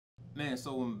Man,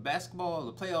 so when basketball,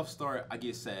 the playoffs start, I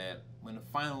get sad. When the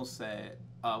finals start,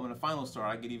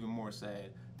 I get even more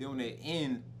sad. Then when they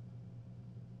end,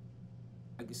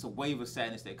 I guess a wave of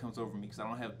sadness that comes over me because I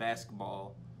don't have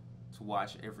basketball to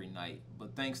watch every night.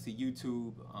 But thanks to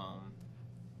YouTube, I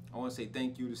want to say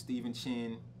thank you to Stephen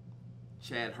Chin,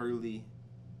 Chad Hurley,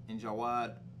 and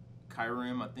Jawad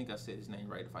Kairim. I think I said his name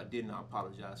right. If I didn't, I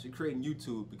apologize. For creating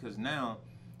YouTube, because now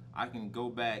I can go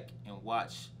back and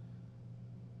watch.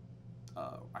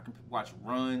 I can watch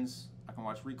runs. I can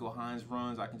watch Rico Hines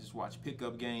runs. I can just watch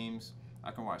pickup games.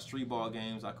 I can watch street ball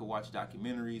games. I can watch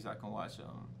documentaries. I can watch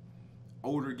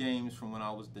older games from when I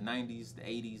was the 90s, the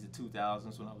 80s, the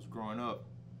 2000s when I was growing up,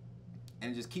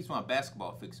 and it just keeps my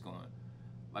basketball fix going.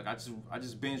 Like I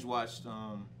just binge watched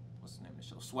what's the name of the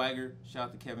show? Swagger. Shout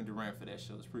out to Kevin Durant for that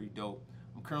show. It's pretty dope.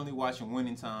 I'm currently watching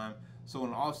Winning Time. So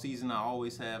in the off season, I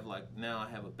always have now I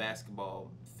have a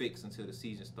basketball fix until the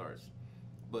season starts.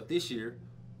 But this year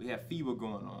we have FIBA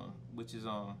going on, which is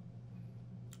the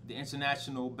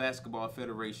International Basketball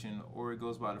Federation, or it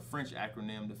goes by the French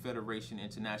acronym, the Fédération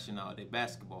Internationale de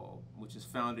Basketball, which is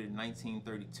founded in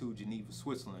 1932, Geneva,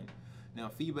 Switzerland. Now,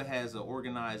 FIBA has an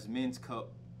organized men's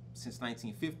cup since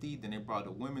 1950. Then they brought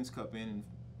the women's cup in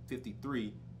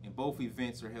 '53, and both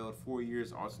events are held 4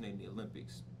 years, alternating the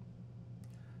Olympics.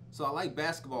 So I like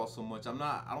basketball so much.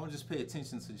 I don't just pay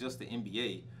attention to just the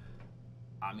NBA.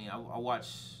 I mean, I watch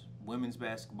women's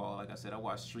basketball. Like I said, I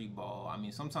watch street ball. I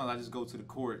mean, sometimes I just go to the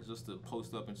court just to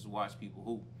post up and just watch people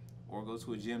hoop, or go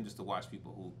to a gym just to watch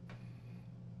people hoop.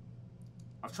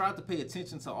 I've tried to pay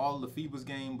attention to all of the FIBA's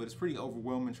game, but it's pretty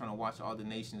overwhelming trying to watch all the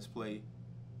nations play.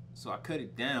 So I cut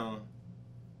it down,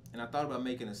 and I thought about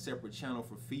making a separate channel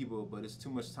for FIBA, but it's too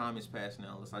much time has passed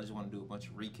now, unless I just want to do a bunch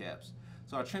of recaps.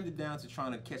 So I trimmed it down to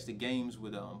trying to catch the games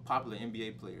with popular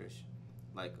NBA players,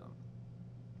 like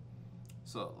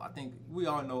so I think we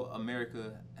all know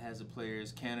America has the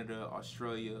players: Canada,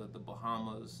 Australia, the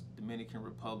Bahamas, Dominican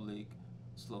Republic,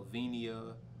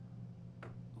 Slovenia.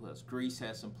 Who else? Greece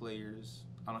has some players.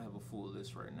 I don't have a full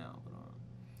list right now,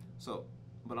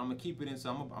 but I'm gonna keep it in.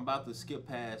 So I'm about to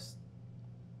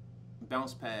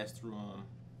bounce past through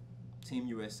Team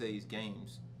USA's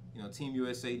games. You know, Team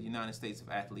USA, the United States of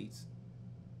Athletes.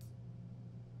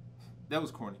 That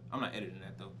was corny. I'm not editing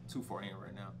that though. Too far in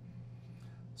right now.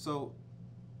 So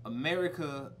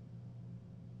America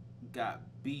got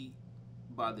beat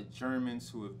by the Germans,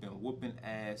 who have been whooping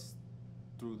ass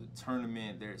through the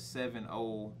tournament. They're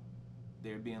 7-0.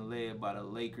 They're being led by the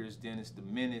Lakers. Dennis the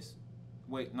Menace.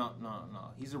 Wait, no.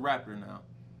 He's a rapper now.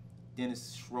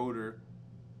 Dennis Schroeder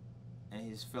and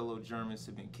his fellow Germans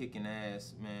have been kicking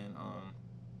ass, man.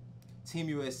 Team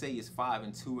USA is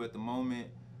 5-2 at the moment.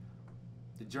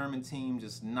 The German team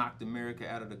just knocked America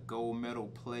out of the gold medal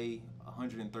play,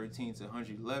 113 to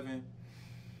 111.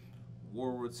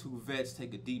 World War II vets,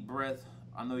 take a deep breath.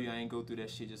 I know y'all ain't go through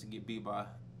that shit just to get beat by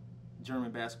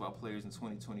German basketball players in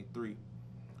 2023.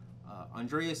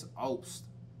 Andreas Obst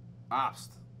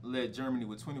led Germany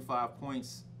with 25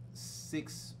 points,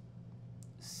 6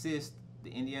 assists.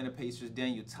 The Indiana Pacers'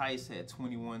 Daniel Tice had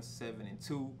 21, 7, and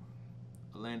 2.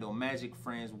 Orlando Magic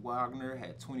Franz Wagner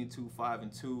had 22, 5,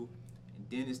 and 2. And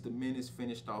Dennis the Menace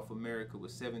finished off America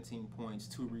with 17 points,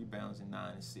 2 rebounds, and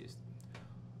 9 assists.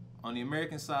 On the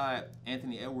American side,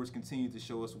 Anthony Edwards continued to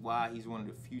show us why he's one of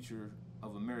the future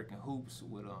of American hoops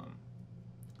with I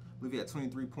believe he had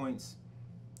 23 points,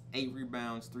 8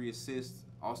 rebounds, 3 assists.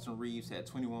 Austin Reeves had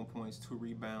 21 points, 2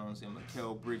 rebounds, and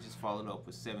Mikal Bridges followed up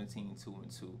with 17, 2,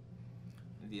 and 2.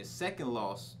 The second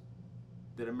loss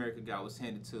that America got was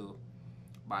handed to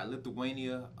by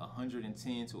Lithuania,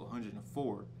 110 to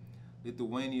 104.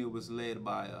 Lithuania was led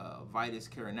by Vidas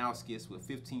Karanauskis with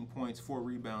 15 points, 4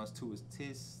 rebounds, 2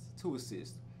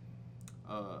 assists.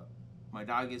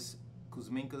 Maidagas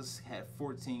Kuzminkas had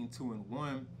 14, 2, and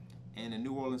 1. And the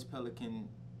New Orleans Pelican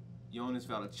Jonas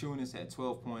Valanciunas had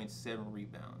 12 points, 7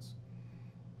 rebounds.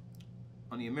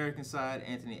 On the American side,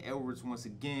 Anthony Edwards once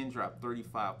again dropped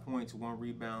 35 points, 1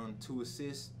 rebound, 2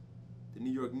 assists. The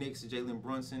New York Knicks, Jalen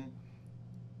Brunson,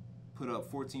 put up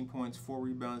 14 points, 4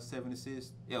 rebounds, 7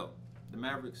 assists. Yo, the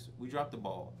Mavericks, we dropped the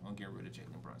ball on getting rid of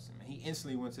Jalen Brunson, man. He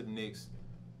instantly went to the Knicks,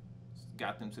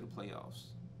 got them to the playoffs,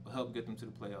 helped get them to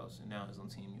the playoffs, and now he's on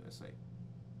Team USA.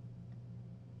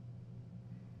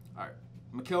 All right,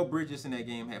 Mikal Bridges in that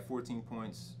game had 14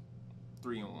 points,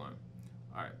 3 and 1.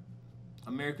 All right,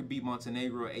 America beat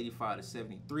Montenegro 85 to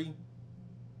 73.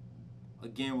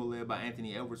 Again, we're led by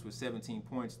Anthony Edwards with 17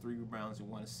 points, 3 rebounds, and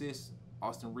 1 assist.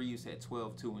 Austin Reeves had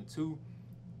 12, 2, and 2.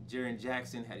 Jaren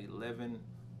Jackson had 11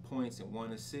 points and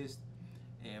 1 assist.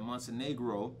 And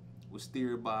Montenegro was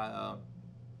steered by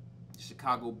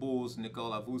Chicago Bulls,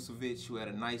 Nikola Vucevic, who had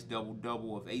a nice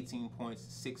double-double of 18 points,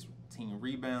 16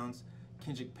 rebounds.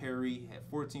 Kendrick Perry had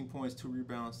 14 points, 2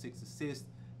 rebounds, 6 assists.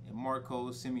 And Marko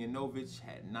Semyonovic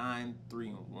had 9, 3,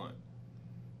 and 1.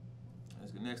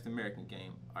 Let's go next American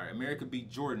game. All right, America beat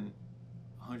Jordan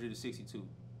 162.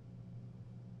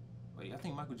 Wait, I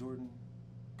think Michael Jordan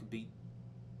could beat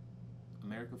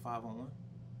America 5-on-1?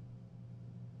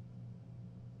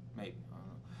 Maybe. I don't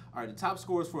know. All right, the top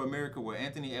scorers for America were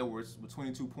Anthony Edwards with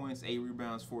 22 points, 8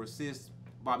 rebounds, 4 assists.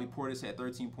 Bobby Portis had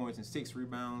 13 points and 6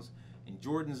 rebounds. And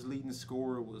Jordan's leading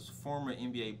scorer was former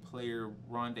NBA player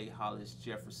Rondé Hollis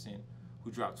Jefferson,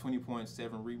 who dropped 20 points,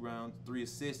 7 rebounds, 3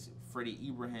 assists. Freddie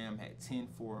Ibrahim had 10,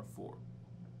 4, and 4.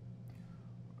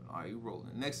 All right,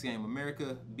 rolling. Next game,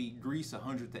 America beat Greece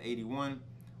 100-81.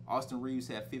 Austin Reeves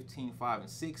had 15, 5, and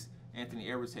 6. Anthony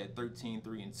Edwards had 13,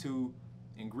 3, and 2.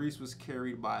 And Greece was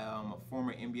carried by a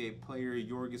former NBA player,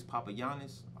 Yorgos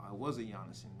Papagiannis. It was a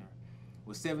Giannis in there.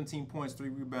 With 17 points, 3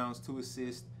 rebounds, 2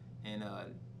 assists. And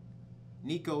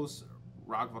Nikos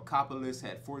Ragvakopoulos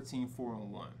had 14, 4,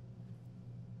 and 1.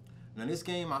 Now this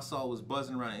game I saw was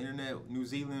buzzing around the internet. New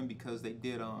Zealand, because they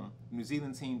did New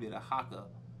Zealand team did a haka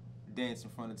dance in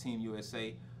front of Team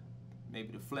USA,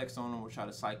 maybe to flex on them or try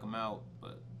to psych them out.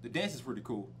 But the dance is pretty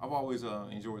cool. I've always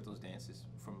enjoyed those dances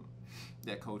from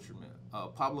that culture, man.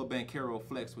 Pablo Banchero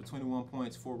flexed with 21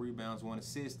 points, 4 rebounds, 1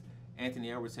 assist.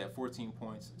 Anthony Edwards had 14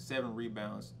 points, 7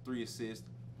 rebounds, 3 assists.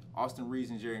 Austin Reeves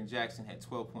and Jaren Jackson had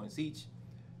 12 points each.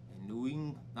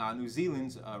 New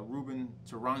Zealand's Ruben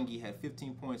Tarangi had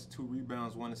 15 points, 2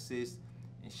 rebounds, 1 assist,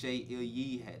 and Shea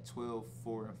Ilyi had 12,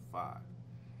 4, and 5.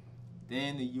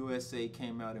 Then the USA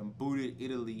came out and booted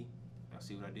Italy. Y'all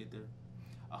see what I did there?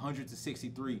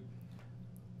 100-63.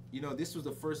 You know, this was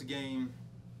the first game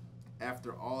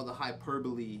after all the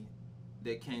hyperbole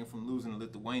that came from losing to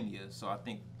Lithuania. So I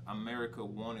think America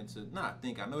wanted to,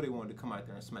 I know they wanted to come out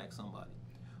there and smack somebody.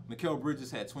 Mikal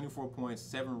Bridges had 24 points,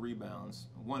 7 rebounds,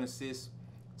 1 assist.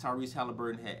 Tyrese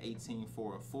Halliburton had 18,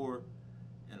 4, and 4.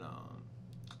 And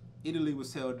Italy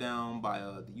was held down by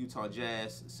the Utah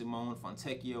Jazz, Simone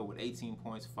Fontecchio with 18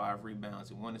 points, 5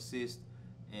 rebounds, and 1 assist.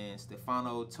 And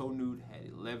Stefano Tonut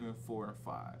had 11, 4, and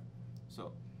 5.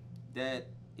 So that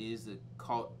is the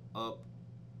caught up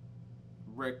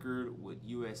record with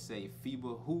USA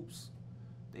FIBA hoops.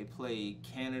 They played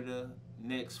Canada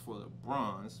next for the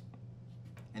bronze.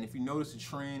 And if you notice the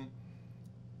trend,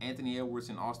 Anthony Edwards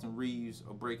and Austin Reeves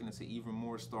are breaking into even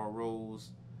more star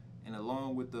roles. And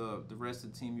along with the rest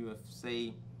of the Team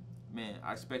USA, man,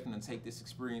 I expect them to take this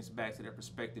experience back to their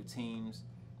respective teams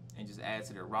and just add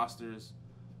to their rosters.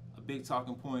 A big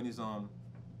talking point is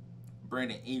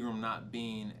Brandon Ingram not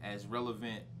being as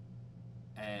relevant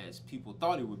as people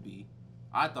thought it would be.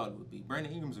 I thought it would be.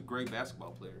 Brandon Ingram's a great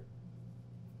basketball player.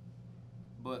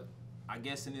 But I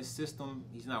guess in this system,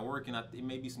 he's not working. It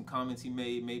may be some comments he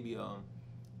made. Maybe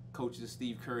coaches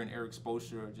Steve Kerr and Eric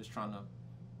Spoelstra are just trying to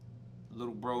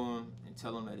little bro him and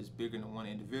tell him that it's bigger than one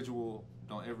individual.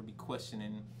 Don't ever be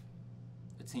questioning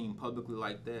a team publicly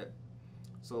like that.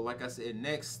 So like I said,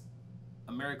 next,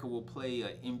 America will play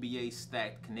an NBA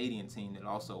stacked Canadian team that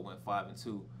also went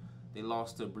 5-2. They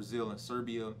lost to Brazil and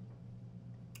Serbia.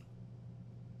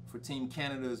 For Team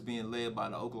Canada is being led by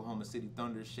the Oklahoma City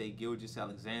Thunder, Shai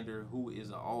Gilgeous-Alexander, who is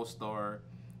an all-star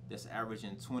that's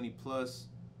averaging 20 plus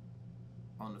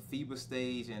on the FIBA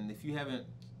stage. And if you haven't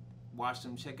watched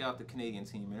them, check out the Canadian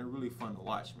team, man. They're really fun to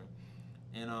watch,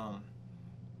 man. And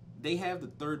they have the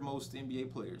third most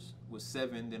NBA players with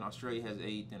 7. Then Australia has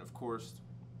 8. Then of course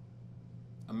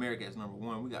America has number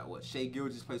 1. We got what? Shai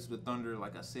Gilgeous plays for the Thunder,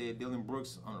 like I said. Dylan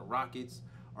Brooks on the Rockets.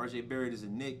 RJ Barrett is a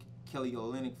Knick. Kelly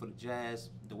Olynyk for the Jazz.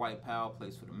 Dwight Powell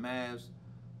plays for the Mavs.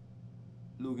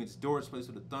 Luguentz Dort plays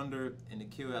for the Thunder. And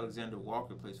Nickeil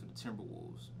Alexander-Walker plays for the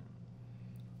Timberwolves.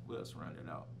 What else round it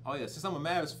out? Oh yeah, since I'm a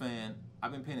Mavs fan,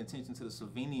 I've been paying attention to the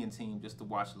Slovenian team just to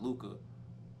watch Luka,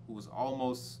 who was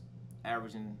almost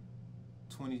averaging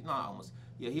 20, not almost,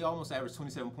 yeah, he almost averaged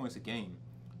 27 points a game.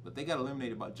 But they got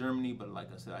eliminated by Germany. But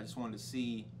like I said, I just want to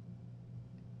see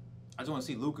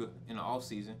Luka in the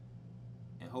offseason.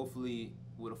 And hopefully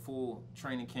with a full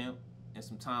training camp and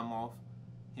some time off,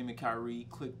 him and Kyrie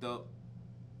clicked up,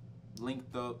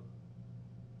 linked up,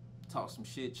 talked some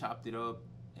shit, chopped it up,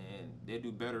 and they'll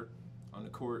do better on the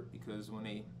court, because when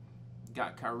they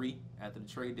got Kyrie after the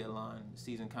trade deadline, the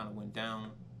season kind of went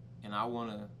down. And I want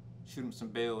to shoot him some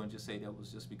bail and just say that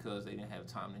was just because they didn't have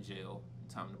time to jail,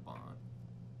 time to bond.